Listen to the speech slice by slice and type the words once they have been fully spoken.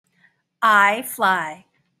I Fly,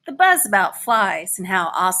 The Buzz About Flies and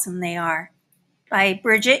How Awesome They Are, by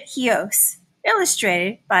Bridget Hios,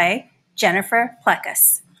 illustrated by Jennifer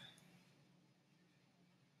Pleckus.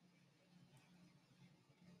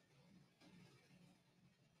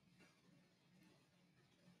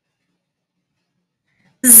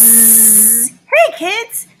 Bzzz. Hey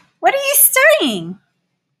kids, what are you studying?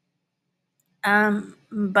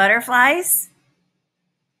 Butterflies?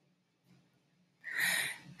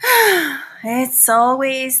 It's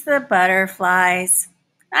always the butterflies.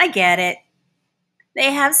 I get it.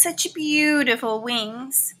 They have such beautiful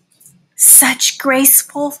wings, such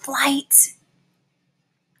graceful flight,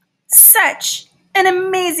 such an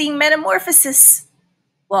amazing metamorphosis.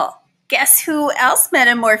 Well, guess who else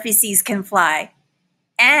metamorphoses can fly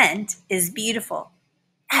and is beautiful,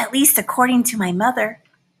 at least according to my mother?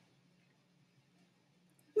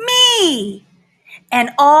 Me! And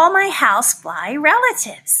all my housefly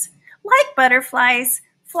relatives. Like butterflies,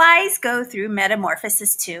 flies go through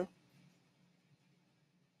metamorphosis too.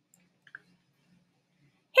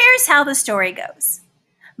 Here's how the story goes.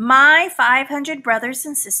 My 500 brothers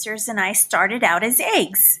and sisters and I started out as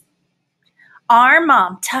eggs. Our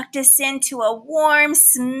mom tucked us into a warm,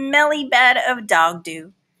 smelly bed of dog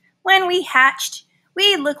dew. When we hatched,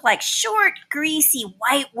 we looked like short, greasy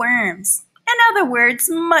white worms. In other words,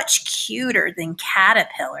 much cuter than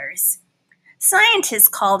caterpillars. Scientists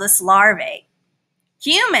called us larvae.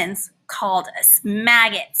 Humans called us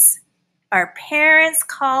maggots. Our parents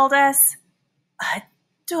called us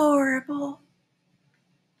adorable.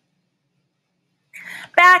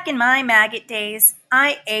 Back in my maggot days,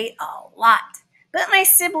 I ate a lot, but my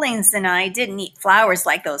siblings and I didn't eat flowers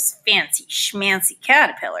like those fancy schmancy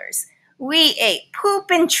caterpillars. We ate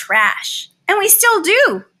poop and trash, and we still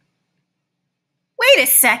do. Wait a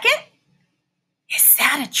second. Is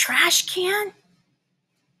that a trash can?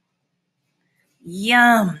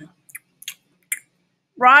 Yum.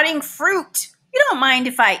 Rotting fruit. You don't mind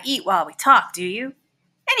if I eat while we talk, do you?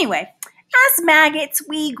 Anyway, as maggots,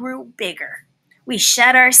 we grew bigger. We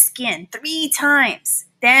shed our skin 3 times.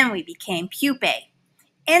 Then we became pupae.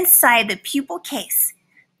 Inside the pupal case,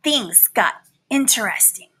 things got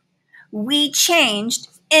interesting. We changed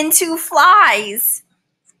into flies.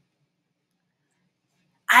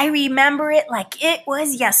 I remember it like it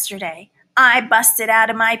was yesterday. I busted out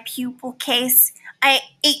of my pupal case. I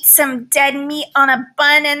ate some dead meat on a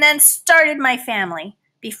bun and then started my family.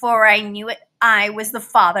 Before I knew it, I was the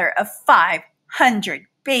father of 500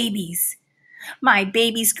 babies. My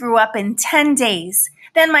babies grew up in 10 days.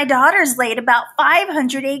 Then my daughters laid about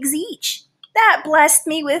 500 eggs each. That blessed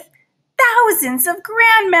me with thousands of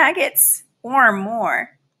grand maggots, or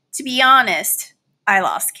more. To be honest, I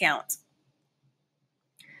lost count.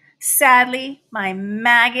 Sadly, my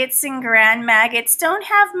maggots and grand maggots don't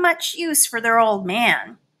have much use for their old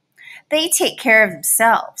man. They take care of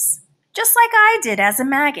themselves, just like I did as a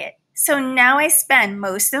maggot. So now I spend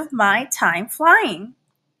most of my time flying.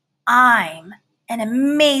 I'm an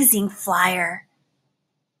amazing flyer.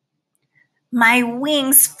 My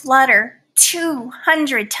wings flutter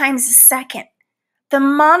 200 times a second. The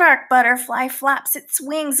monarch butterfly flaps its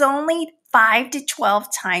wings only 5 to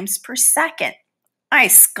 12 times per second. I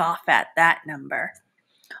scoff at that number.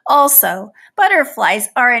 Also, butterflies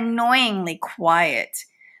are annoyingly quiet.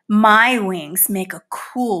 My wings make a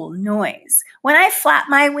cool noise. When I flap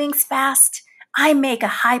my wings fast, I make a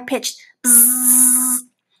high-pitched bzzz.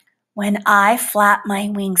 When I flap my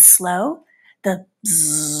wings slow, the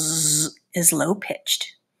bzzz is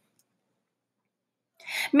low-pitched.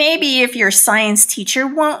 Maybe if your science teacher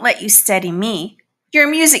won't let you study me, your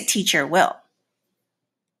music teacher will.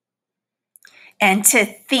 And to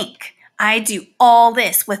think I do all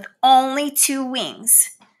this with only 2 wings.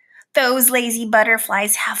 Those lazy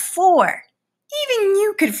butterflies have 4. Even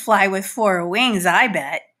you could fly with 4 wings, I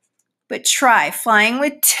bet. But try flying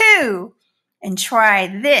with 2. And try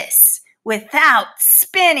this without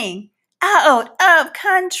spinning out of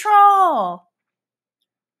control.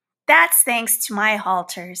 That's thanks to my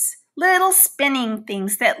halters, little spinning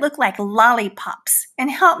things that look like lollipops and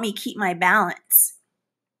help me keep my balance.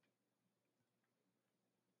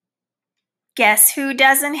 Guess who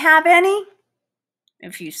doesn't have any?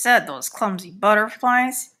 If you said those clumsy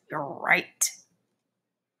butterflies, you're right.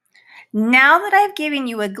 Now that I've given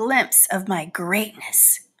you a glimpse of my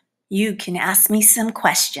greatness, you can ask me some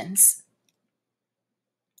questions.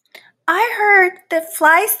 I heard that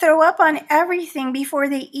flies throw up on everything before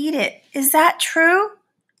they eat it. Is that true?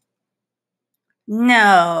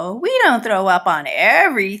 No, we don't throw up on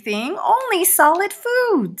everything, only solid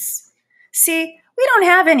foods. See, we don't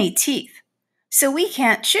have any teeth, so we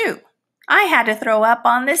can't chew. I had to throw up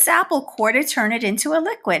on this apple core to turn it into a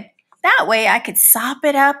liquid. That way I could sop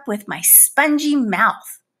it up with my spongy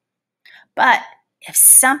mouth. But if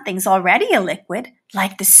something's already a liquid,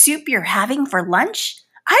 like the soup you're having for lunch,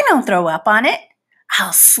 I don't throw up on it.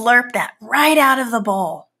 I'll slurp that right out of the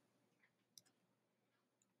bowl.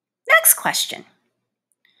 Next question.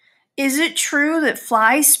 Is it true that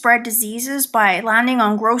flies spread diseases by landing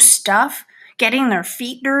on gross stuff, getting their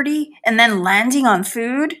feet dirty, and then landing on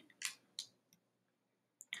food?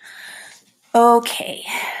 Okay,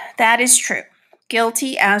 that is true.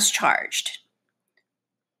 Guilty as charged.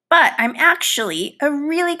 But I'm actually a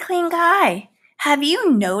really clean guy. Have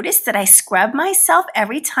you noticed that I scrub myself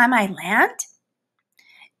every time I land?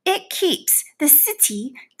 It keeps the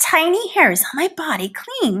sooty, tiny hairs on my body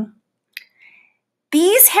clean.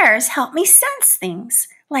 These hairs help me sense things,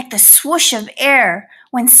 like the swoosh of air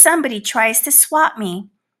when somebody tries to swat me.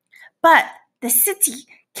 But the sooty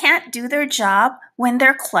can't do their job when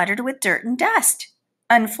they're cluttered with dirt and dust.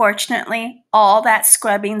 Unfortunately, all that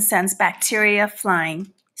scrubbing sends bacteria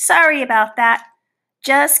flying. Sorry about that.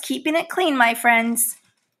 Just keeping it clean, my friends.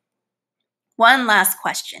 One last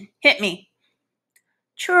question. Hit me.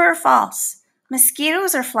 True or false?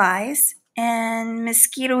 Mosquitoes are flies, and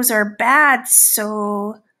mosquitoes are bad,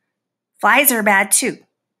 so flies are bad too.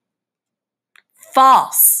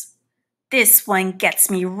 False. This one gets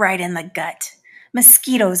me right in the gut.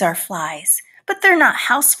 Mosquitoes are flies, but they're not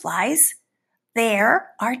house flies. They're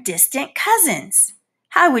our distant cousins.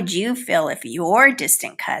 How would you feel if your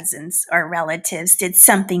distant cousins or relatives did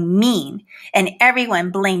something mean and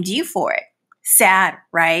everyone blamed you for it? Sad,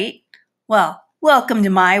 right? Well, welcome to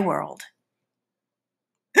my world.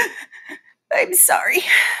 I'm sorry.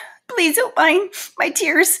 Please don't mind my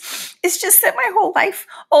tears. It's just that my whole life,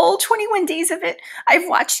 all 21 days of it, I've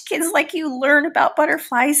watched kids like you learn about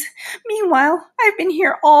butterflies. Meanwhile, I've been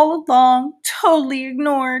here all along, totally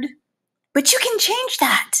ignored. But you can change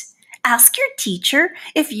that. Ask your teacher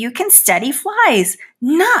if you can study flies,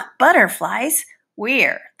 not butterflies.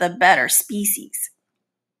 We're the better species.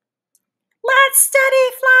 Let's study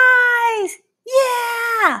flies!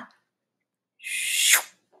 Yeah!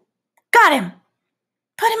 Got him!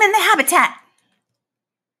 Put him in the habitat.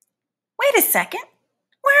 Wait a second.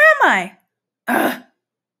 Where am I? Ugh,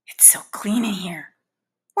 it's so clean in here.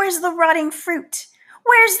 Where's the rotting fruit?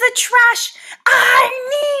 Where's the trash? I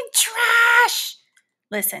need trash!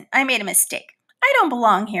 Listen, I made a mistake. I don't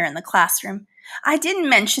belong here in the classroom. I didn't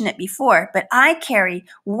mention it before, but I carry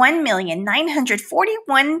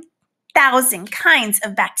 1,941,000 kinds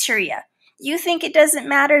of bacteria. You think it doesn't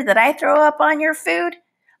matter that I throw up on your food?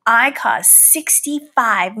 I cause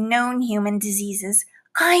 65 known human diseases.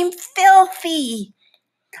 I'm filthy.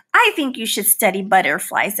 I think you should study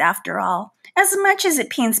butterflies after all, as much as it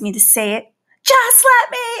pains me to say it. Just let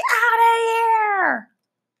me out of here!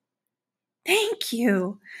 Thank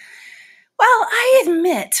you. Well, I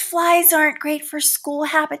admit flies aren't great for school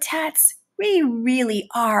habitats. We really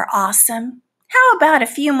are awesome. How about a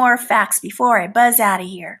few more facts before I buzz out of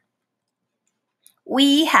here?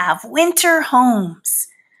 We have winter homes.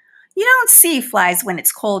 You don't see flies when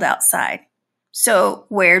it's cold outside. So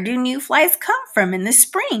where do new flies come from in the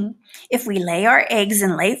spring? If we lay our eggs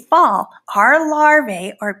in late fall, our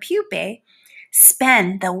larvae or pupae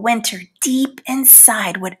spend the winter deep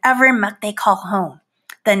inside whatever muck they call home.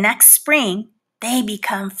 The next spring, they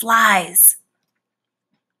become flies.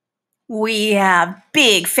 We have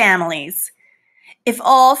big families. If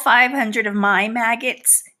all 500 of my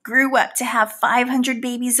maggots grew up to have 500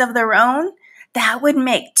 babies of their own, that would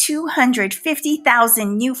make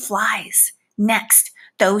 250,000 new flies. Next,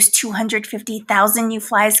 those 250,000 new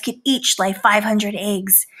flies could each lay 500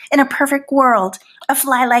 eggs. In a perfect world, a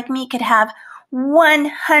fly like me could have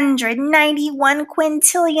 191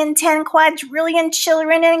 quintillion, 10 quadrillion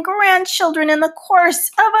children and grandchildren in the course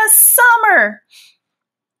of a summer.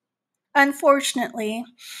 Unfortunately,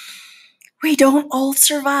 we don't all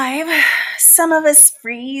survive. Some of us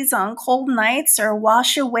freeze on cold nights or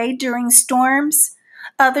wash away during storms.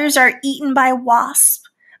 Others are eaten by wasps,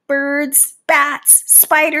 birds, bats,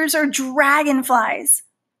 spiders, or dragonflies.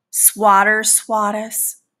 Swatters swat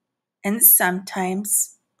us. And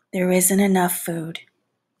sometimes there isn't enough food.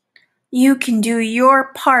 You can do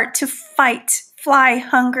your part to fight fly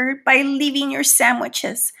hunger by leaving your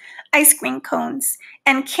sandwiches, ice cream cones,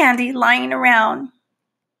 and candy lying around.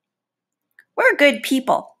 We're good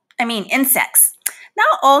people. Insects.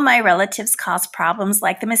 Not all my relatives cause problems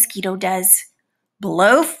like the mosquito does.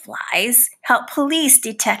 Blowflies help police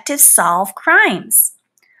detectives solve crimes.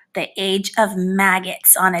 The age of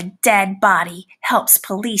maggots on a dead body helps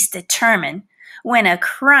police determine when a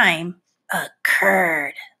crime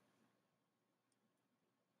occurred.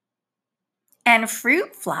 And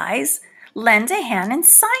fruit flies lend a hand in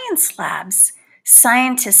science labs.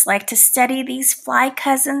 Scientists like to study these fly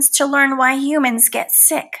cousins to learn why humans get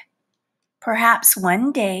sick. Perhaps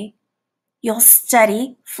one day you'll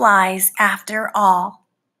study flies after all.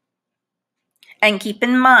 And keep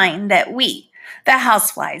in mind that we, the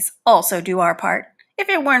houseflies, also do our part. If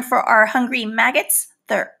it weren't for our hungry maggots,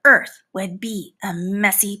 the earth would be a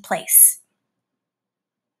messy place.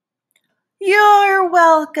 You're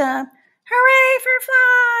welcome. Hooray for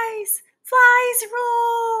flies! Flies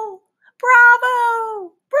rule!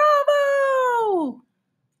 Bravo! Bravo!